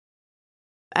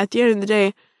At the end of the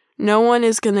day, no one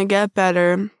is going to get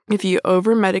better if you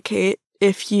over-medicate,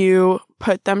 if you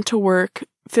put them to work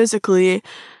physically,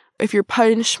 if your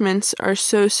punishments are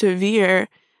so severe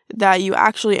that you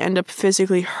actually end up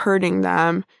physically hurting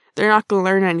them. They're not going to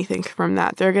learn anything from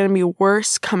that. They're going to be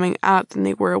worse coming out than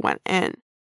they were when in.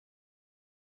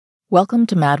 Welcome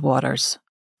to Mad Waters,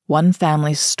 one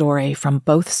family's story from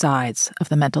both sides of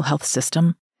the mental health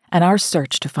system and our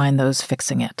search to find those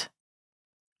fixing it.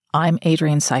 I'm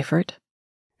Adrienne Seifert.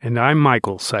 And I'm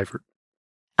Michael Seifert.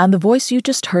 And the voice you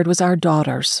just heard was our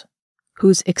daughter's,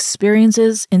 whose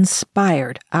experiences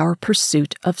inspired our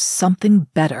pursuit of something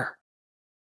better.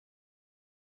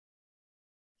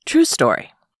 True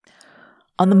story.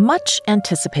 On the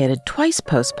much-anticipated,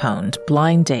 twice-postponed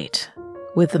blind date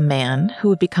with the man who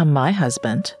would become my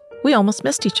husband, we almost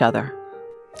missed each other.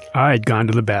 I'd gone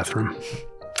to the bathroom.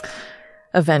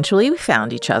 Eventually, we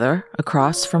found each other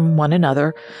across from one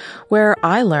another, where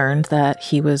I learned that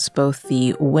he was both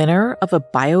the winner of a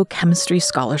biochemistry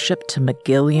scholarship to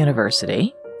McGill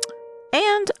University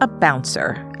and a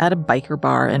bouncer at a biker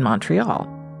bar in Montreal,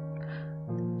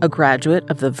 a graduate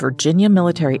of the Virginia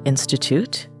Military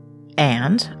Institute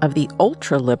and of the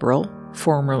ultra-liberal,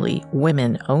 formerly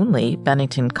women-only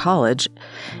Bennington College,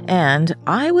 and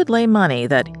I would lay money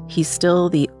that he's still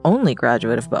the only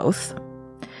graduate of both.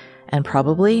 And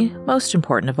probably, most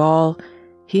important of all,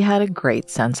 he had a great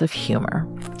sense of humor.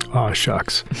 Aw,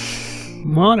 shucks.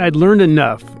 Well, I'd learned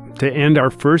enough to end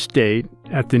our first date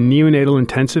at the neonatal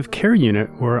intensive care unit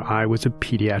where I was a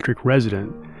pediatric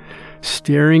resident,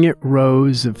 staring at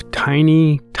rows of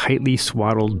tiny, tightly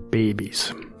swaddled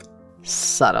babies.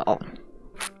 Subtle.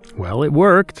 Well, it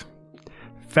worked.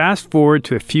 Fast forward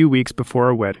to a few weeks before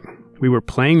our wedding. We were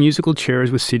playing musical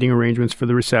chairs with seating arrangements for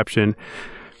the reception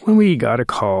when we got a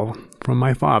call from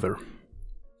my father.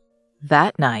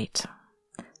 That night,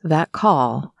 that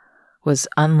call was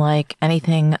unlike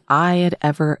anything I had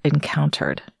ever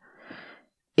encountered.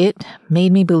 It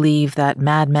made me believe that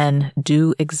madmen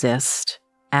do exist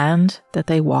and that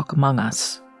they walk among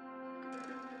us.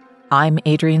 I'm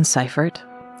Adrienne Seifert.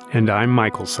 And I'm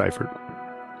Michael Seifert.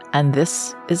 And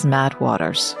this is Mad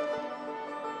Waters.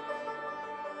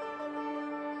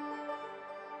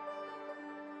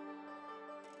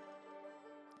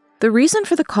 The reason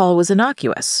for the call was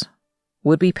innocuous.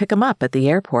 Would we pick him up at the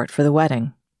airport for the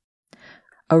wedding?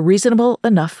 A reasonable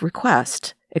enough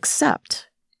request, except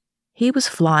he was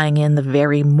flying in the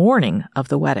very morning of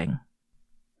the wedding.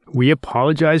 We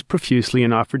apologized profusely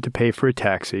and offered to pay for a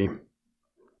taxi.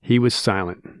 He was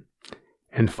silent.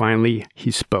 And finally,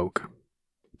 he spoke.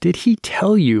 Did he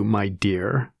tell you, my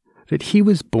dear, that he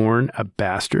was born a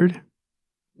bastard?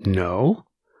 No.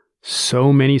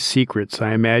 So many secrets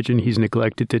I imagine he's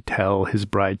neglected to tell his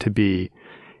bride-to-be.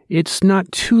 It's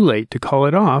not too late to call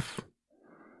it off.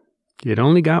 It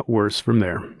only got worse from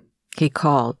there. He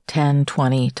called 10,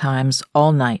 20 times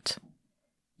all night.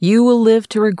 You will live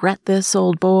to regret this,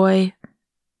 old boy,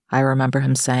 I remember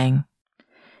him saying.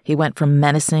 He went from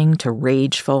menacing to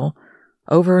rageful.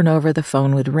 Over and over the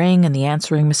phone would ring and the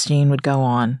answering machine would go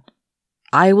on.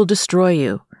 I will destroy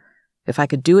you. If I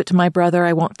could do it to my brother,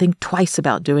 I won't think twice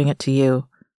about doing it to you.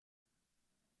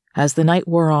 As the night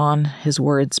wore on, his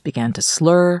words began to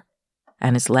slur,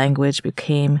 and his language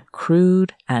became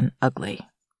crude and ugly.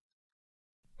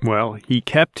 Well, he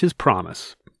kept his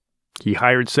promise. He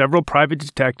hired several private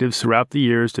detectives throughout the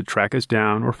years to track us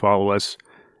down or follow us,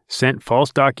 sent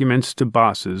false documents to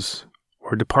bosses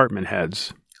or department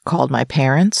heads. Called my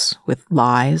parents with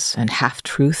lies and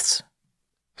half-truths.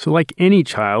 So like any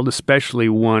child, especially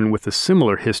one with a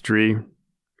similar history,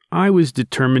 I was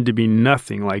determined to be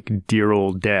nothing like dear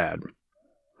old Dad.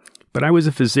 But I was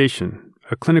a physician,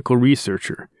 a clinical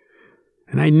researcher,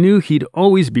 and I knew he'd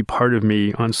always be part of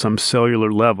me on some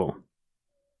cellular level.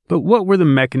 But what were the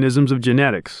mechanisms of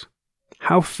genetics?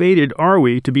 How fated are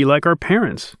we to be like our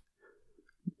parents?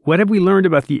 What have we learned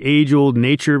about the age-old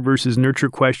nature versus nurture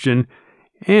question?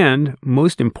 And,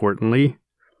 most importantly,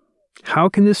 how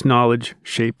can this knowledge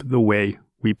shape the way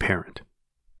we parent?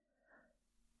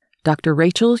 Dr.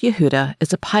 Rachel Yehuda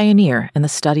is a pioneer in the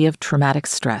study of traumatic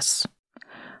stress.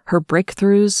 Her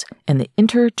breakthroughs in the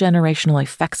intergenerational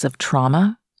effects of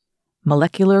trauma,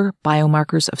 molecular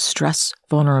biomarkers of stress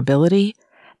vulnerability,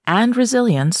 and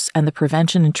resilience and the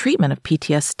prevention and treatment of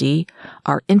PTSD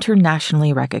are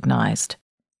internationally recognized.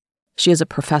 She is a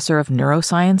professor of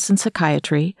neuroscience and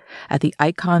psychiatry at the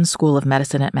Icahn School of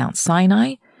Medicine at Mount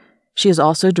Sinai. She is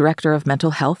also director of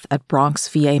mental health at Bronx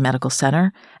VA Medical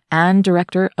Center and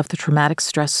director of the Traumatic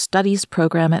Stress Studies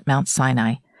program at Mount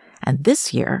Sinai. And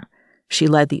this year, she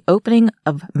led the opening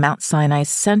of Mount Sinai's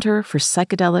Center for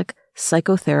Psychedelic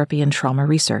Psychotherapy and Trauma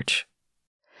Research.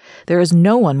 There is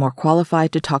no one more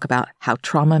qualified to talk about how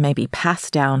trauma may be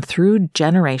passed down through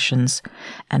generations,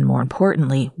 and more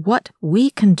importantly, what we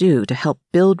can do to help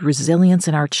build resilience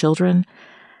in our children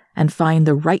and find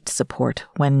the right support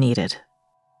when needed.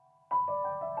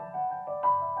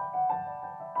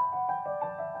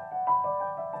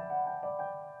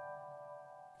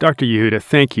 Dr. Yehuda,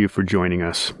 thank you for joining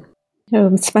us.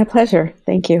 Oh, it's my pleasure.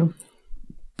 Thank you.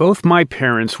 Both my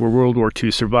parents were World War II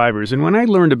survivors, and when I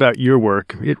learned about your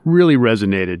work, it really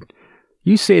resonated.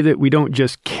 You say that we don't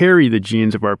just carry the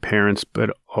genes of our parents,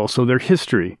 but also their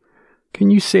history.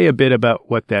 Can you say a bit about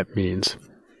what that means?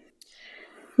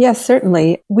 Yes,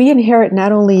 certainly. We inherit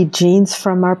not only genes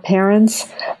from our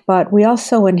parents, but we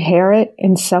also inherit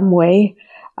in some way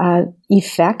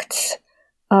effects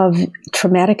of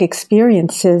traumatic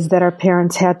experiences that our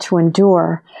parents had to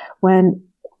endure. When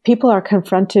people are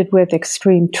confronted with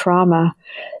extreme trauma,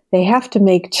 they have to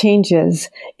make changes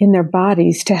in their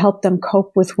bodies to help them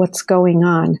cope with what's going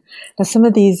on. Now, some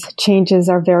of these changes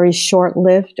are very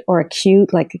short-lived or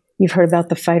acute, like you've heard about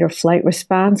the fight or flight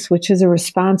response, which is a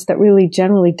response that really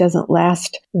generally doesn't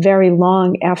last very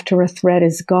long after a threat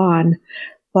is gone.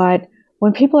 But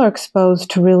when people are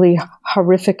exposed to really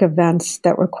horrific events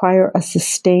that require a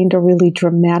sustained or really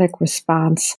dramatic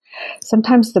response,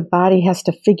 sometimes the body has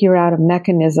to figure out a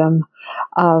mechanism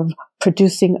of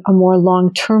producing a more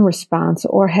long-term response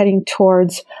or heading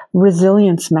towards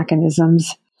resilience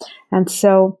mechanisms. And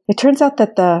so it turns out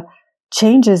that the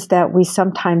changes that we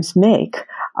sometimes make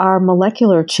are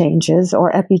molecular changes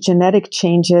or epigenetic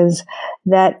changes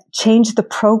that change the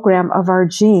program of our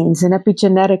genes. An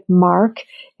epigenetic mark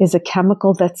is a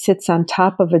chemical that sits on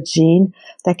top of a gene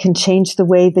that can change the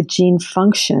way the gene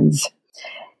functions.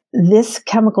 This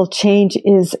chemical change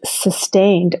is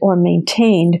sustained or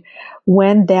maintained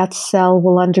when that cell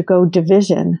will undergo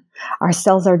division. Our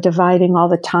cells are dividing all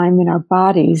the time in our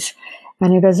bodies.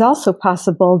 And it is also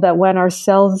possible that when our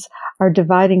cells are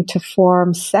dividing to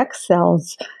form sex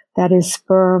cells, that is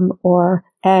sperm or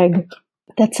egg,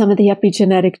 that some of the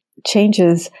epigenetic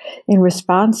changes in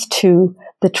response to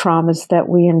the traumas that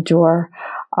we endure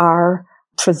are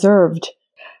preserved.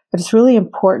 But it's really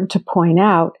important to point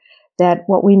out that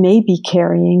what we may be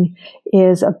carrying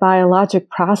is a biologic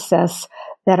process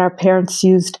that our parents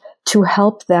used to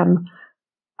help them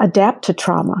adapt to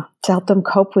trauma, to help them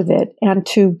cope with it, and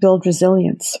to build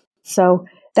resilience. So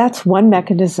that's one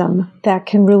mechanism that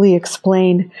can really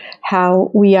explain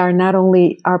how we are not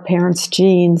only our parents'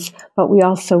 genes, but we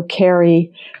also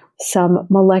carry some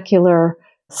molecular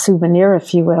souvenir,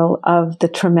 if you will, of the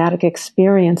traumatic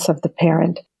experience of the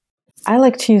parent. I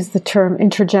like to use the term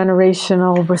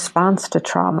intergenerational response to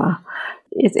trauma.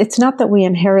 It's not that we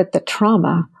inherit the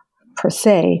trauma per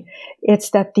se,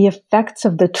 it's that the effects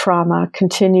of the trauma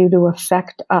continue to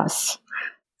affect us.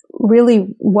 Really,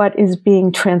 what is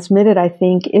being transmitted, I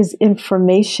think, is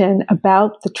information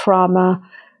about the trauma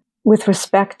with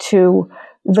respect to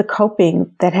the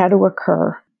coping that had to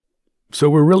occur. So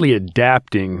we're really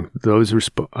adapting those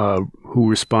who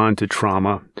respond to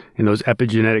trauma, and those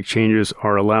epigenetic changes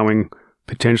are allowing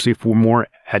potentially for more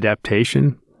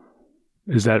adaptation.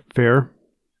 Is that fair?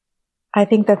 I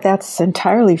think that that's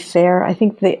entirely fair. I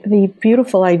think the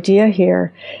beautiful idea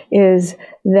here is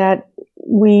that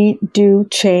we do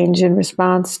change in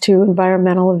response to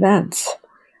environmental events,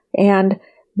 and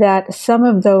that some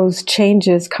of those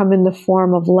changes come in the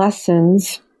form of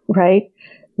lessons, right,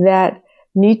 that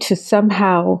need to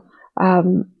somehow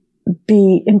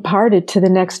be imparted to the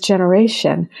next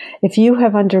generation. If you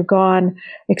have undergone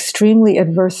extremely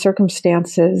adverse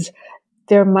circumstances,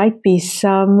 there might be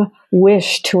some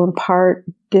wish to impart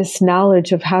this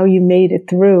knowledge of how you made it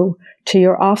through to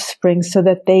your offspring so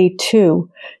that they too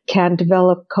can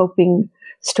develop coping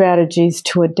strategies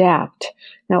to adapt.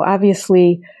 Now,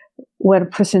 obviously, when a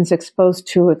person's exposed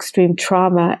to extreme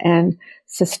trauma and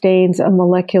sustains a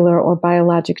molecular or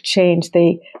biologic change,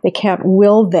 they can't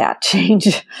will that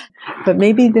change. But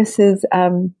maybe this is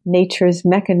nature's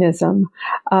mechanism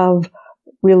of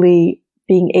really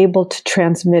being able to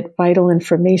transmit vital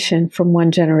information from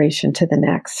one generation to the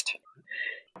next.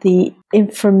 The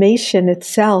information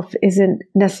itself isn't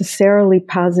necessarily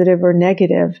positive or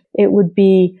negative. It would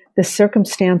be the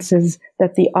circumstances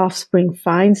that the offspring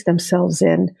finds themselves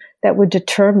in that would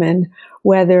determine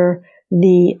whether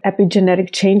the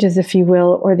epigenetic changes, if you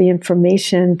will, or the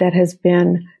information that has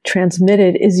been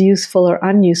transmitted is useful or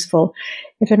unuseful.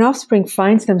 If an offspring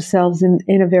finds themselves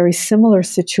in a very similar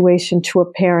situation to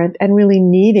a parent and really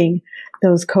needing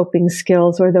those coping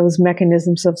skills or those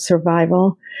mechanisms of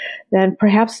survival, then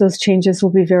perhaps those changes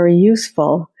will be very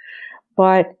useful.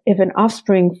 But if an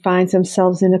offspring finds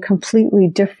themselves in a completely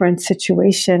different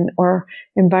situation or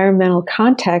environmental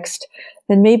context,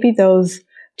 then maybe those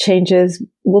changes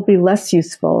will be less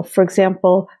useful. For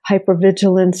example,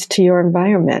 hypervigilance to your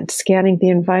environment, scanning the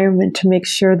environment to make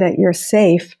sure that you're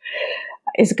safe,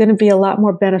 is going to be a lot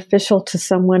more beneficial to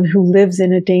someone who lives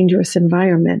in a dangerous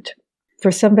environment. For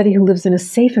somebody who lives in a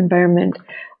safe environment,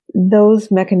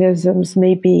 those mechanisms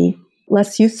may be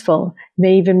less useful,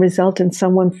 may even result in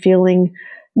someone feeling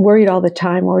worried all the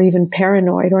time or even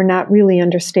paranoid or not really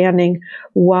understanding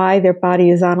why their body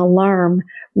is on alarm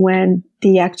when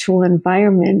the actual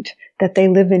environment that they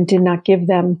live in did not give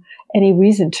them any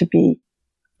reason to be.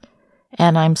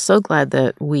 And I'm so glad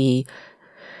that we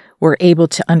were able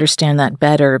to understand that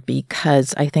better,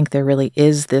 because I think there really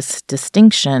is this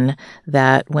distinction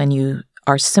that when you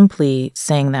are simply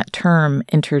saying that term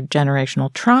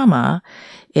intergenerational trauma,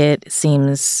 it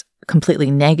seems completely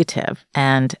negative.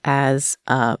 And as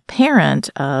a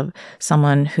parent of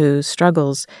someone who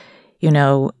struggles,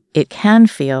 it can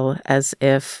feel as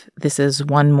if this is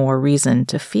one more reason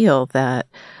to feel that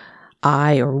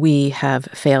I or we have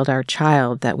failed our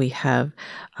child, that we have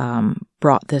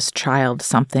brought this child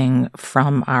something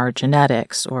from our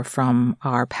genetics or from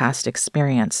our past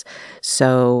experience.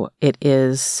 So it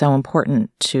is so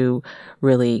important to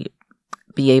really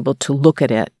be able to look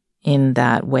at it in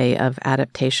that way of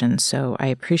adaptation. So I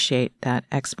appreciate that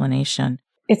explanation.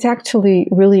 It's actually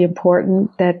really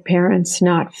important that parents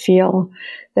not feel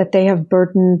that they have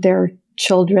burdened their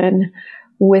children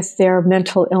with their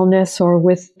mental illness or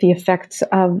with the effects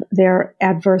of their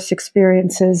adverse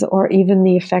experiences or even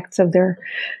the effects of their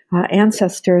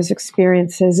ancestors'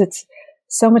 experiences. It's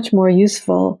so much more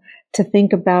useful to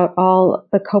think about all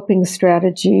the coping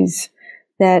strategies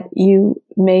that you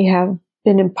may have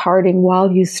been imparting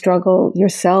while you struggle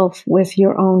yourself with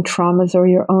your own traumas or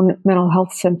your own mental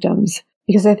health symptoms.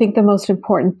 Because I think the most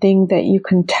important thing that you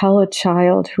can tell a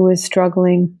child who is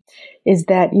struggling is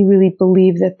that you really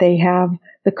believe that they have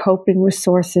the coping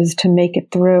resources to make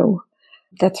it through.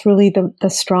 That's really the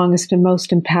strongest and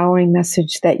most empowering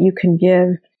message that you can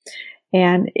give.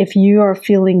 And if you are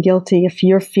feeling guilty, if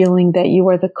you're feeling that you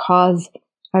are the cause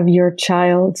of your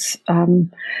child's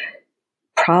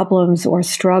problems or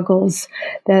struggles,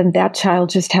 then that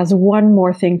child just has one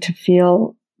more thing to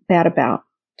feel bad about.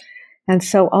 And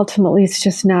so ultimately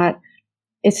it's not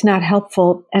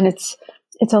helpful, and it's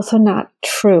also not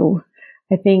true.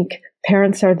 I think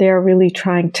parents are there really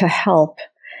trying to help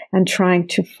and trying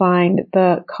to find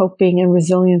the coping and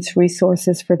resilience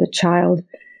resources for the child,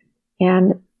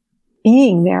 and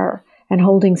being there and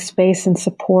holding space and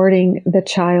supporting the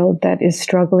child that is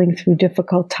struggling through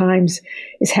difficult times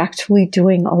is actually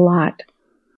doing a lot.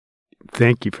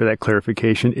 Thank you for that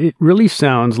clarification. It really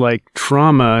sounds like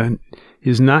trauma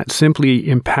is not simply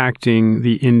impacting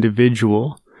the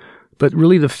individual, but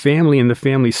really the family and the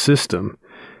family system.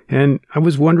 And I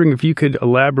was wondering if you could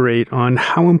elaborate on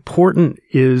how important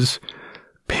is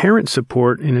parent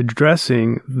support in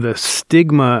addressing the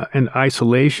stigma and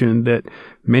isolation that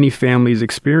many families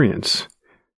experience.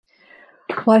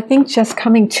 Well, I think just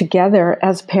coming together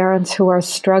as parents who are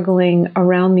struggling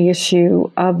around the issue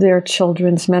of their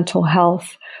children's mental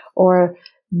health or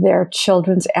their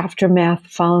children's aftermath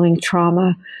following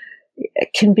trauma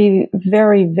can be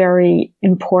very, very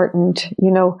important.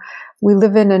 We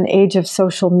live in an age of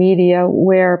social media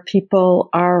where people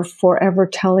are forever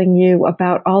telling you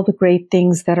about all the great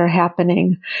things that are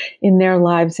happening in their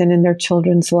lives and in their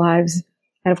children's lives.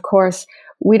 And of course,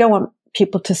 we don't want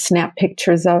people to snap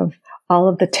pictures of all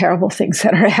of the terrible things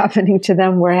that are happening to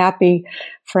them. We're happy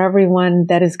for everyone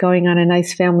that is going on a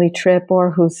nice family trip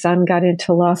or whose son got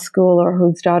into law school or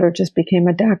whose daughter just became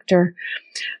a doctor.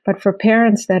 But for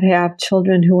parents that have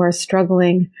children who are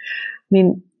struggling,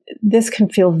 this can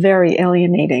feel very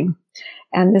alienating,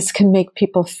 and this can make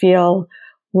people feel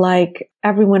like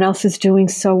everyone else is doing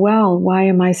so well. Why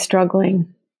am I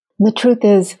struggling? And the truth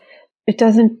is, it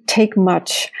doesn't take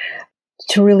much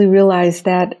to really realize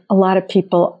that a lot of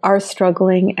people are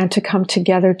struggling and to come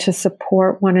together to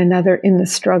support one another in the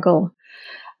struggle.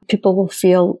 People will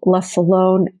feel less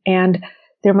alone, and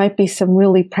there might be some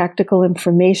really practical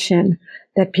information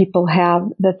that people have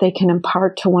that they can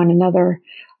impart to one another,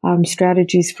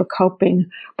 strategies for coping,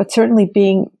 but certainly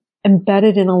being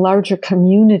embedded in a larger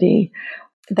community.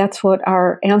 That's what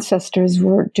our ancestors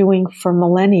were doing for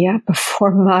millennia before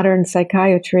modern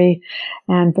psychiatry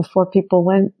and before people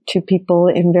went to people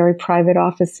in very private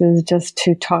offices just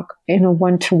to talk in a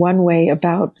one-to-one way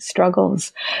about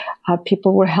struggles.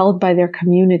 People were held by their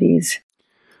communities.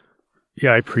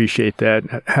 Yeah, I appreciate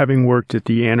that. Having worked at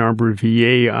the Ann Arbor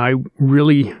VA, I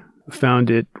really found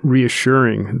it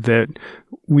reassuring that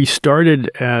we started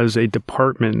as a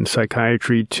department in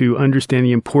psychiatry to understand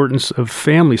the importance of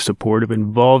family support, of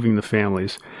involving the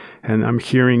families. And I'm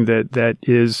hearing that that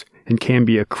is and can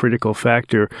be a critical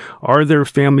factor. Are there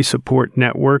family support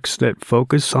networks that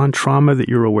focus on trauma that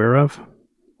you're aware of?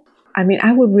 I mean,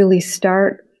 I would really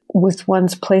start with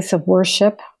one's place of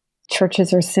worship,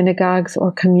 churches or synagogues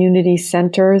or community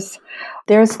centers.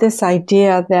 There's this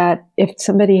idea that if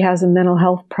somebody has a mental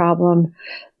health problem,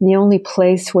 the only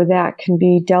place where that can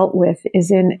be dealt with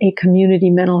is in a community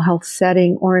mental health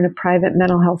setting or in a private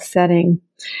mental health setting.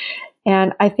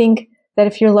 And I think that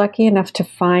if you're lucky enough to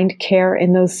find care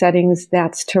in those settings,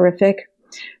 that's terrific.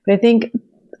 But I think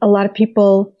a lot of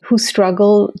people who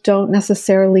struggle don't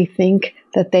necessarily think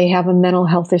that they have a mental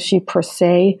health issue per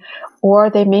se, or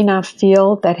they may not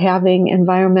feel that having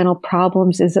environmental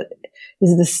problems is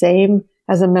the same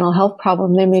as a mental health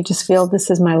problem. They may just feel this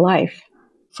is my life.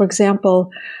 For example,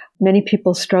 many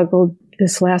people struggled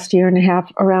this last year and a half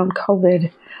around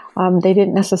COVID. They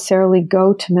didn't necessarily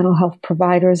go to mental health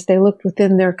providers. They looked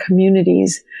within their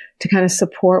communities to kind of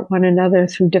support one another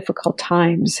through difficult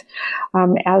times.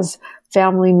 As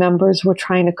family members were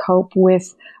trying to cope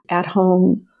with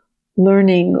at-home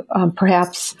learning,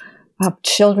 perhaps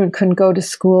children couldn't go to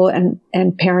school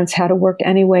and parents had to work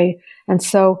anyway. And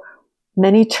so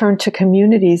many turned to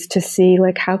communities to see,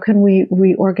 like, how can we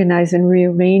reorganize and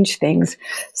rearrange things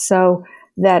so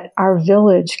that our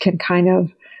village can kind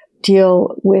of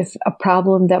deal with a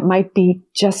problem that might be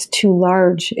just too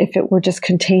large if it were just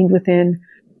contained within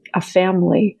a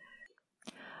family.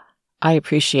 I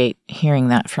appreciate hearing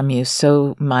that from you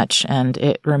so much, and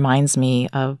it reminds me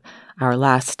of our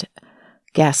last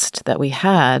guest that we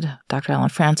had, Dr. Alan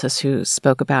Francis, who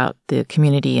spoke about the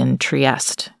community in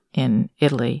Trieste in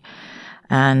Italy.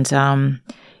 And,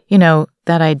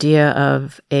 that idea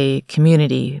of a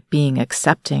community being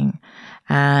accepting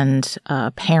and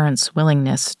parents'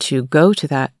 willingness to go to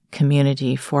that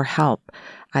community for help,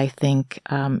 I think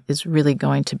is really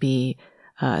going to be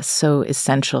so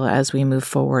essential as we move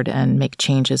forward and make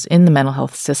changes in the mental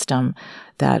health system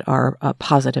that are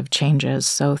positive changes.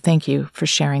 So thank you for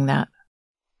sharing that.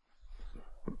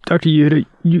 Dr. Yehuda,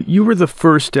 you were the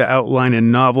first to outline a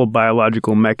novel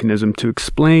biological mechanism to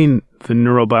explain the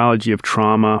neurobiology of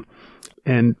trauma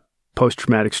and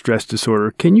post-traumatic stress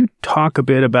disorder. Can you talk a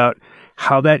bit about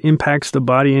how that impacts the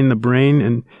body and the brain?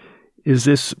 And is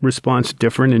this response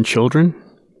different in children?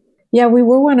 Yeah, we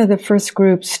were one of the first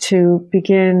groups to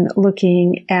begin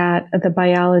looking at the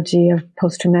biology of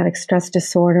post-traumatic stress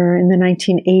disorder in the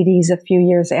 1980s, a few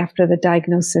years after the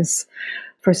diagnosis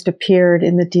first appeared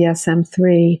in the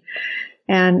DSM-3.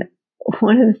 And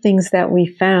one of the things that we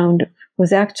found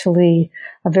was actually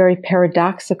a very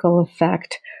paradoxical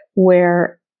effect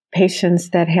where patients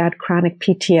that had chronic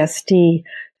PTSD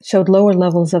showed lower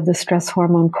levels of the stress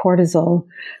hormone cortisol,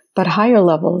 but higher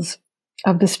levels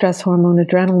of the stress hormone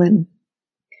adrenaline.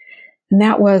 And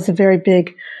that was a very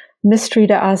big mystery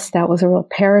to us. That was a real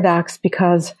paradox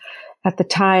because at the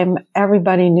time,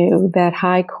 everybody knew that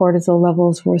high cortisol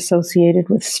levels were associated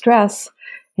with stress.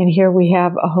 And here we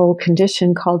have a whole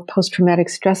condition called post-traumatic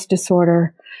stress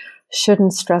disorder.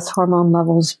 Shouldn't stress hormone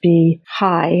levels be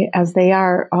high, as they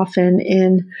are often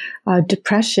in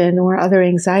depression or other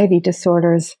anxiety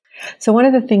disorders? So one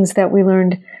of the things that we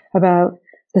learned about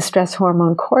the stress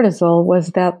hormone cortisol was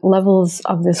that levels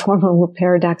of this hormone were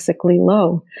paradoxically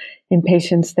low in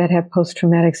patients that had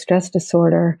post-traumatic stress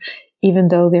disorder, even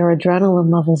though their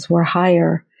adrenaline levels were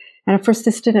higher. And at first,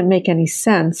 this didn't make any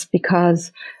sense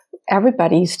because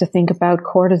everybody used to think about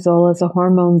cortisol as a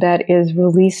hormone that is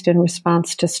released in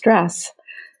response to stress.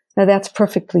 Now, that's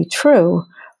perfectly true,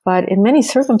 but in many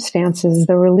circumstances,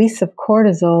 the release of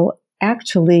cortisol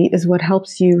actually is what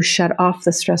helps you shut off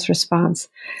the stress response.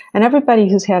 And everybody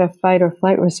who's had a fight or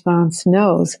flight response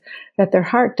knows that their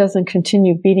heart doesn't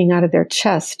continue beating out of their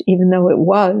chest, even though it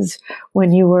was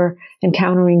when you were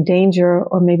encountering danger,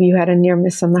 or maybe you had a near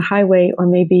miss on the highway, or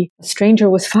maybe a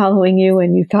stranger was following you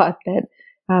and you thought that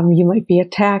you might be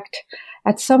attacked.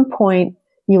 At some point,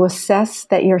 you assess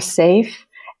that you're safe.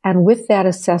 And with that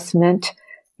assessment,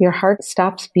 your heart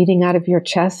stops beating out of your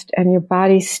chest and your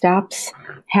body stops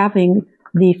having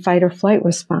the fight or flight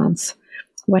response.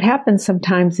 What happens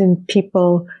sometimes in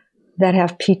people that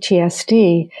have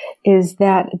PTSD is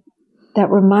that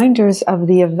reminders of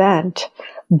the event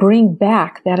bring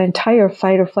back that entire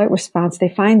fight or flight response. They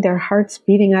find their hearts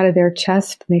beating out of their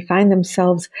chest. And they find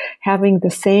themselves having the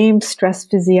same stress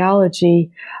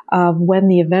physiology of when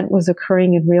the event was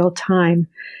occurring in real time.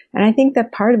 And I think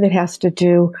that part of it has to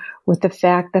do with the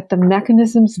fact that the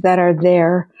mechanisms that are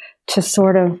there to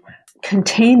sort of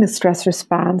contain the stress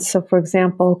response. So, for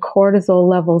example, cortisol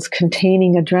levels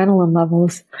containing adrenaline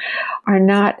levels are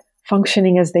not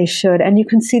functioning as they should. And you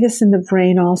can see this in the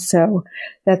brain also,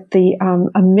 that the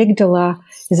amygdala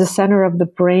is a center of the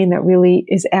brain that really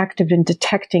is active in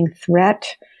detecting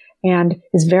threat and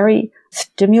is very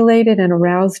stimulated and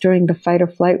aroused during the fight or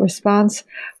flight response.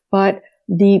 But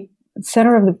the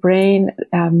center of the brain,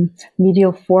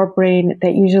 medial forebrain,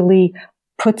 that usually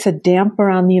puts a damper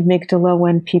on the amygdala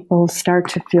when people start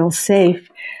to feel safe,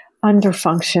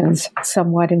 underfunctions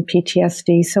somewhat in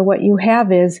PTSD. So what you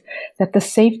have is that the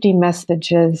safety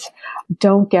messages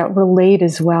don't get relayed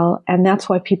as well, and that's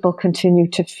why people continue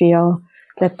to feel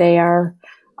that they are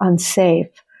unsafe.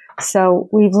 So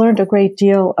we've learned a great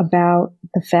deal about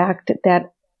the fact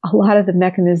that a lot of the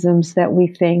mechanisms that we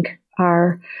think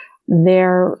are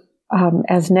there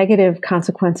as negative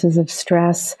consequences of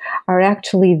stress are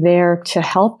actually there to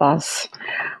help us.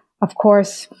 Of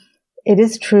course, it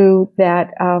is true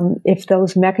that if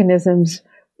those mechanisms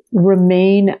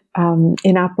remain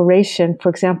in operation, for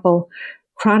example,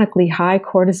 chronically high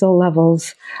cortisol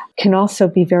levels can also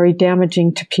be very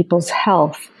damaging to people's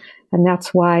health. And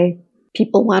that's why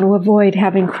people want to avoid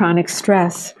having chronic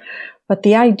stress. But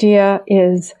the idea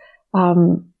is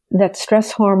that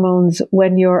stress hormones,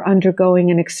 when you're undergoing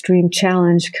an extreme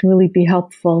challenge, can really be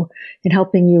helpful in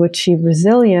helping you achieve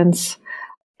resilience.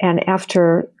 And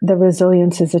after the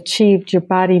resilience is achieved, your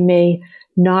body may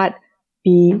not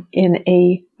be in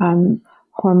a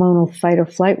hormonal fight or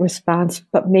flight response,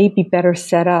 but may be better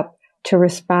set up to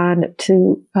respond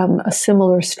to a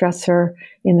similar stressor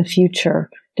in the future,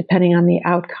 depending on the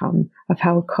outcome of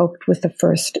how it coped with the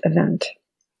first event.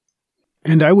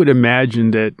 And I would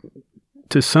imagine that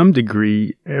to some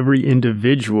degree, every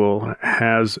individual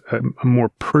has a more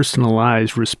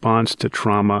personalized response to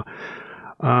trauma.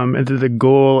 And the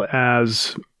goal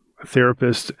as a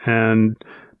therapist and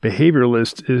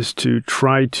behavioralist is to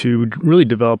try to really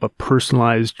develop a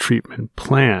personalized treatment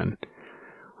plan.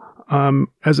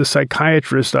 As a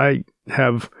psychiatrist, I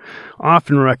have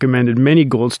often recommended many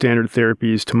gold standard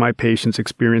therapies to my patients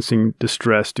experiencing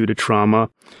distress due to trauma.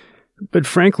 But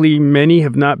frankly, many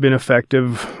have not been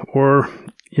effective or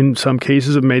in some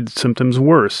cases have made symptoms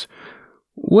worse.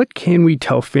 What can we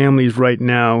tell families right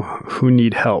now who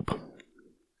need help?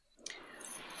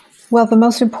 Well, the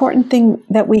most important thing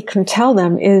that we can tell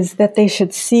them is that they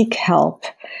should seek help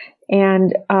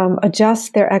and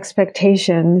adjust their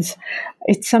expectations.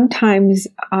 It sometimes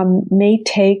may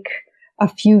take a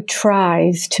few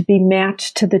tries to be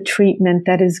matched to the treatment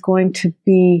that is going to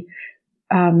be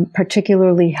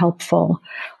particularly helpful.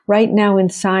 Right now in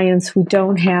science, we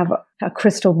don't have a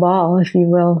crystal ball, if you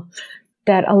will,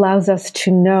 that allows us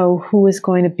to know who is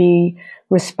going to be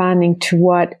responding to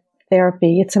what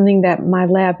therapy. It's something that my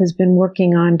lab has been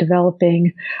working on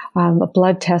developing, a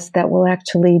blood test that will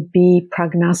actually be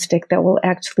prognostic, that will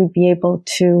actually be able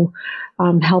to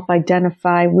help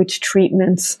identify which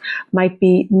treatments might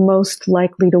be most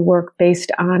likely to work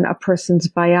based on a person's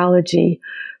biology,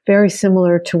 very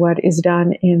similar to what is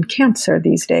done in cancer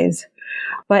these days.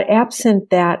 But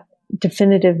absent that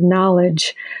definitive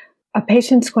knowledge, a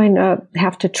patient's going to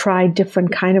have to try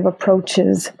different kind of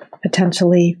approaches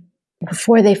potentially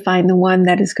before they find the one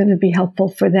that is going to be helpful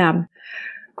for them.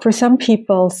 For some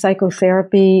people,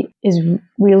 psychotherapy is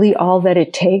really all that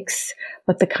it takes,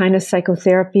 but the kind of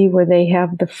psychotherapy where they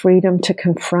have the freedom to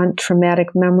confront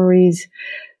traumatic memories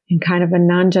in kind of a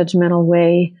non-judgmental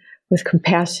way with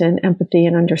compassion, empathy,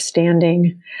 and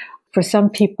understanding. For some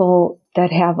people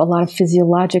that have a lot of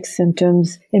physiologic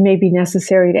symptoms, it may be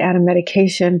necessary to add a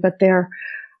medication, but there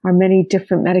are many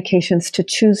different medications to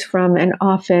choose from, and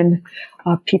often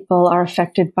people are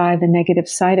affected by the negative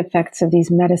side effects of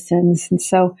these medicines. And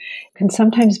so it can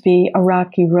sometimes be a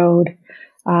rocky road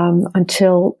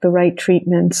until the right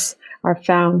treatments are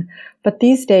found. But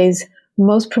these days,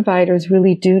 most providers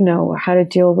really do know how to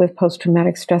deal with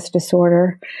post-traumatic stress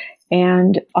disorder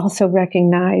and also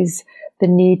recognize the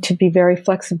need to be very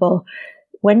flexible.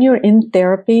 When you're in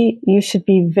therapy, you should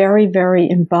be very, very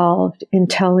involved in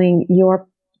telling your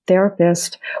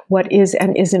therapist what is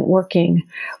and isn't working,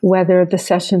 whether the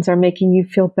sessions are making you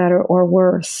feel better or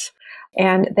worse.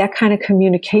 And that kind of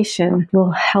communication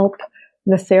will help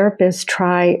the therapist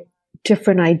try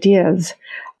different ideas.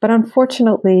 But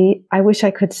unfortunately, I wish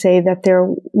I could say that there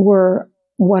were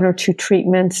one or two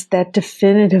treatments that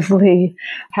definitively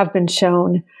have been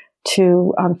shown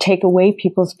to take away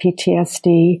people's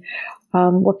PTSD.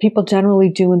 What people generally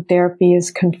do in therapy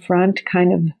is confront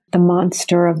kind of the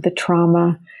monster of the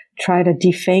trauma, try to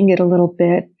defang it a little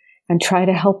bit, and try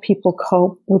to help people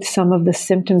cope with some of the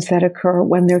symptoms that occur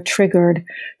when they're triggered,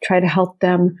 try to help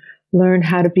them learn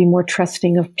how to be more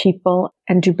trusting of people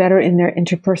and do better in their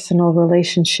interpersonal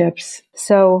relationships.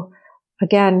 So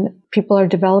again, people are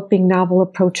developing novel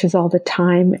approaches all the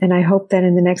time, and I hope that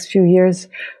in the next few years,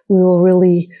 we will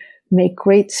really make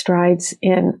great strides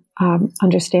in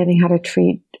understanding how to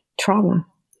treat trauma.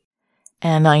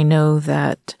 And I know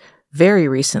that very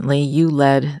recently you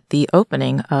led the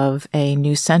opening of a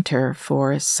new center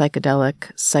for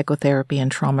psychedelic psychotherapy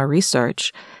and trauma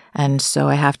research. And so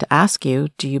I have to ask you,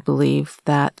 do you believe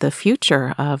that the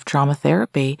future of trauma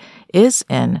therapy is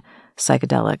in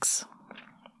psychedelics?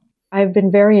 I've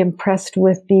been very impressed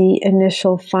with the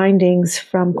initial findings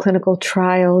from clinical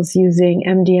trials using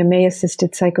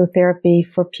MDMA-assisted psychotherapy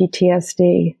for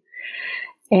PTSD.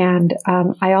 And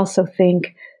I also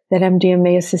think that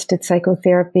MDMA-assisted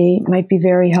psychotherapy might be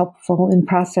very helpful in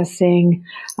processing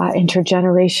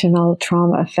intergenerational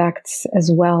trauma effects as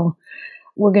well.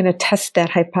 We're going to test that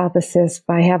hypothesis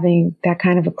by having that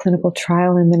kind of a clinical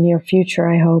trial in the near future,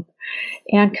 I hope,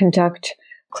 and conduct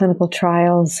clinical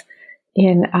trials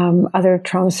in other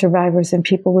trauma survivors and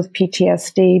people with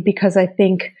PTSD, because I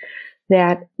think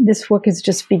that this work is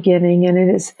just beginning, and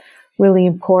it is really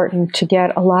important to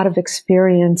get a lot of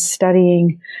experience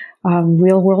studying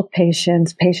real-world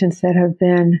patients that have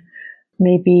been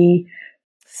maybe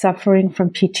suffering from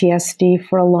PTSD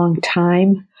for a long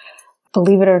time.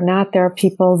 Believe it or not, there are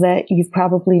people that you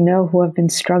probably know who have been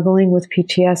struggling with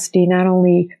PTSD, not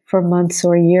only for months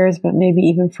or years, but maybe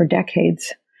even for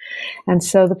decades. And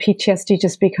so the PTSD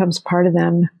just becomes part of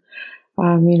them.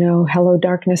 Hello,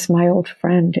 darkness, my old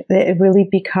friend. It really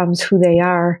becomes who they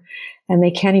are, and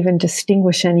they can't even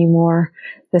distinguish anymore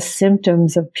the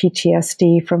symptoms of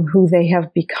PTSD from who they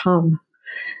have become.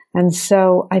 And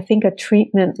so I think a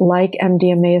treatment like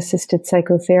MDMA-assisted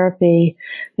psychotherapy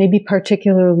may be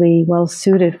particularly well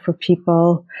suited for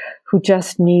people who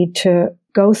just need to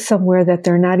go somewhere that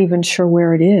they're not even sure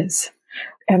where it is.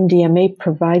 MDMA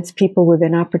provides people with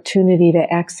an opportunity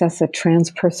to access a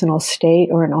transpersonal state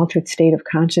or an altered state of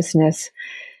consciousness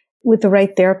with the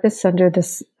right therapists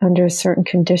under certain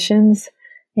conditions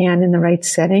and in the right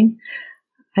setting.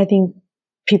 I think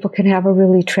people can have a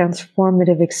really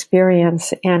transformative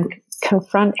experience and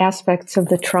confront aspects of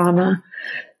the trauma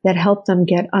that help them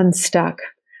get unstuck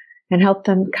and help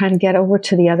them kind of get over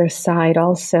to the other side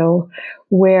also,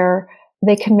 where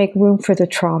they can make room for the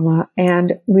trauma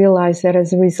and realize that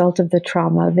as a result of the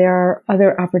trauma, there are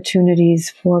other opportunities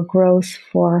for growth,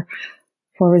 for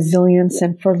resilience,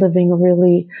 and for living a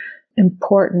really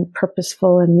important,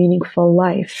 purposeful, and meaningful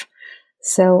life.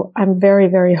 So I'm very,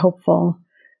 very hopeful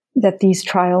that these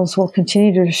trials will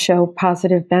continue to show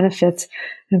positive benefits.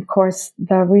 And of course,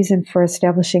 the reason for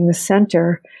establishing the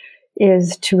center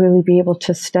is to really be able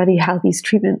to study how these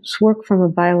treatments work from a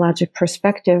biologic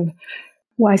perspective.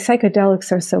 Why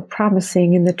psychedelics are so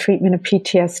promising in the treatment of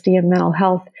PTSD and mental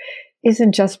health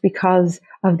isn't just because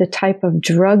of the type of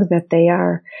drug that they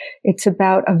are. It's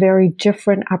about a very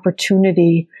different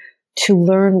opportunity to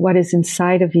learn what is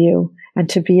inside of you and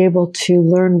to be able to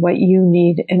learn what you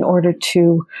need in order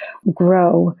to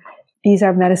grow. These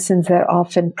are medicines that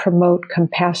often promote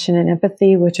compassion and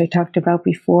empathy, which I talked about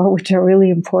before, which are really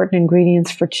important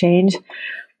ingredients for change.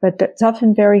 But it's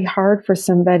often very hard for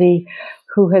somebody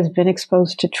who has been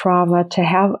exposed to trauma to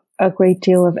have a great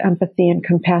deal of empathy and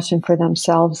compassion for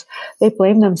themselves. They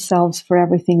blame themselves for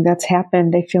everything that's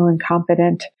happened. They feel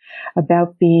incompetent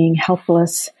about being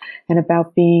helpless and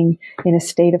about being in a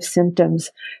state of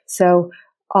symptoms. So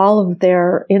all of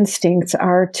their instincts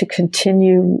are to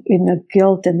continue in the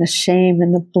guilt and the shame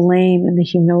and the blame and the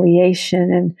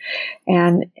humiliation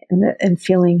and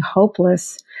feeling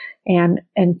hopeless and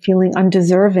feeling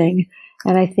undeserving.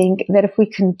 And I think that if we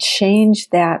can change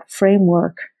that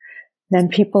framework, then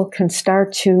people can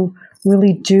start to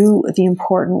really do the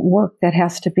important work that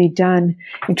has to be done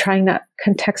in trying to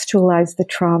contextualize the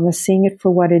trauma, seeing it for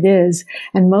what it is,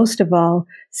 and most of all,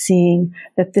 seeing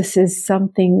that this is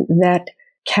something that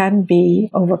can be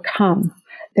overcome.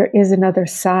 There is another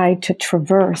side to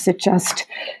traverse. It just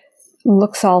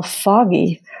looks all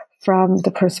foggy from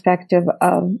the perspective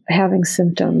of having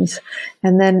symptoms.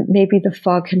 And then maybe the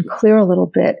fog can clear a little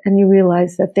bit and you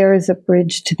realize that there is a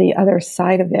bridge to the other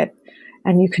side of it.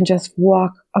 And you can just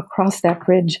walk across that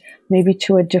bridge, maybe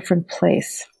to a different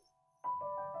place.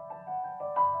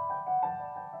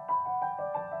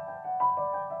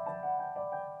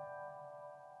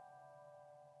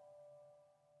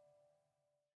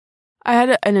 I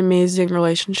had an amazing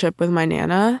relationship with my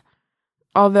Nana.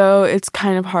 Although it's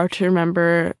kind of hard to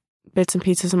remember bits and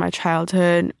pieces of my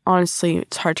childhood, honestly,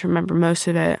 it's hard to remember most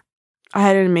of it. I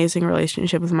had an amazing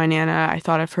relationship with my Nana. I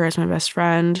thought of her as my best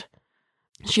friend.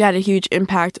 She had a huge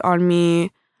impact on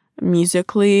me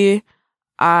musically.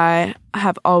 I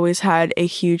have always had a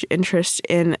huge interest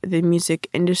in the music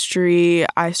industry.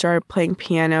 I started playing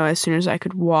piano as soon as I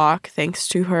could walk, thanks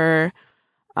to her.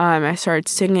 I started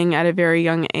singing at a very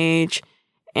young age,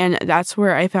 and that's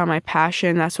where I found my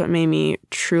passion. That's what made me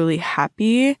truly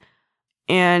happy.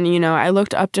 And, I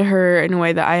looked up to her in a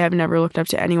way that I have never looked up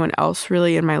to anyone else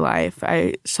really in my life.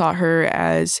 I saw her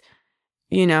as,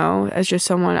 as just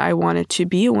someone I wanted to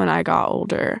be when I got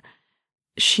older.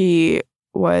 She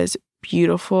was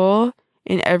beautiful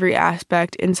in every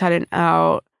aspect, inside and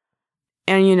out.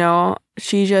 And,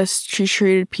 she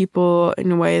treated people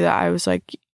in a way that I was like,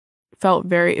 it felt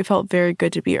very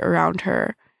good to be around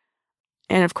her.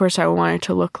 And of course I wanted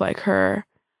to look like her.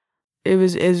 It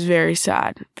was very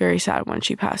sad when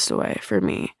she passed away for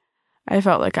me. I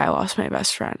felt like I lost my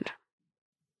best friend.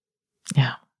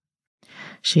 Yeah.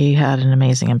 She had an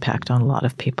amazing impact on a lot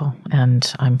of people,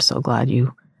 and I'm so glad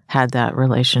you had that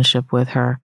relationship with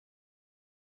her.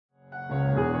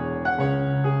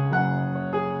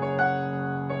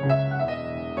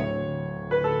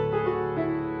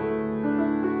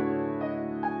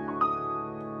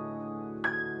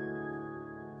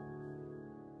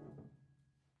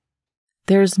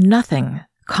 There's nothing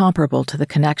comparable to the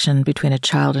connection between a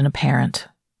child and a parent.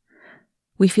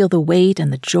 We feel the weight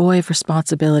and the joy of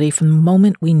responsibility from the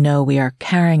moment we know we are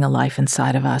carrying a life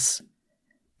inside of us.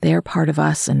 They are part of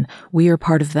us, and we are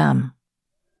part of them.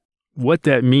 What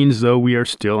that means, though, we are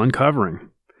still uncovering.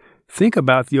 Think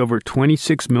about the over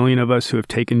 26 million of us who have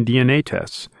taken DNA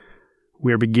tests.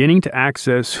 We are beginning to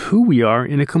access who we are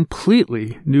in a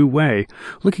completely new way,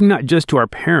 looking not just to our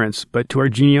parents, but to our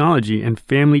genealogy and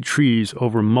family trees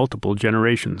over multiple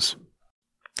generations.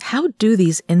 How do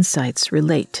these insights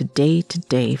relate to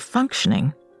day-to-day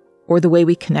functioning, or the way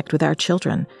we connect with our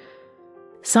children?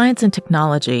 Science and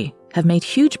technology have made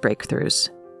huge breakthroughs.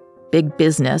 Big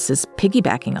business is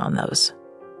piggybacking on those.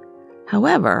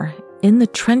 However, in the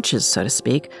trenches, so to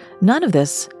speak, none of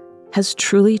this has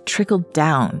truly trickled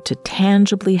down to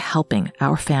tangibly helping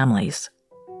our families.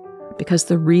 Because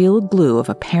the real glue of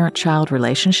a parent-child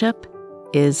relationship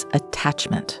is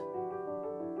attachment.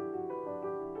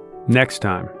 Next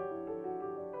time.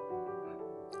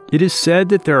 It is said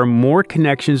that there are more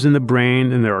connections in the brain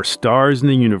than there are stars in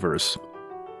the universe.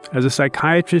 As a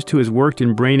psychiatrist who has worked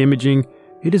in brain imaging,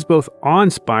 it is both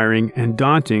awe-inspiring and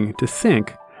daunting to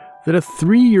think that a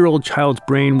 3-year-old child's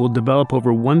brain will develop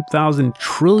over 1,000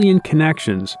 trillion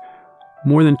connections,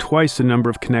 more than twice the number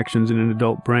of connections in an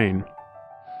adult brain.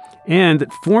 And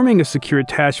that forming a secure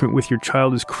attachment with your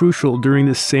child is crucial during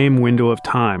the same window of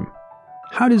time.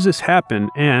 How does this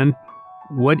happen, and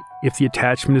what if the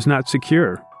attachment is not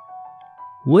secure?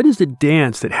 What is the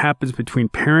dance that happens between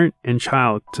parent and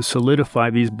child to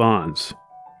solidify these bonds?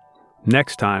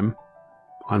 Next time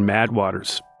on Mad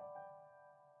Waters.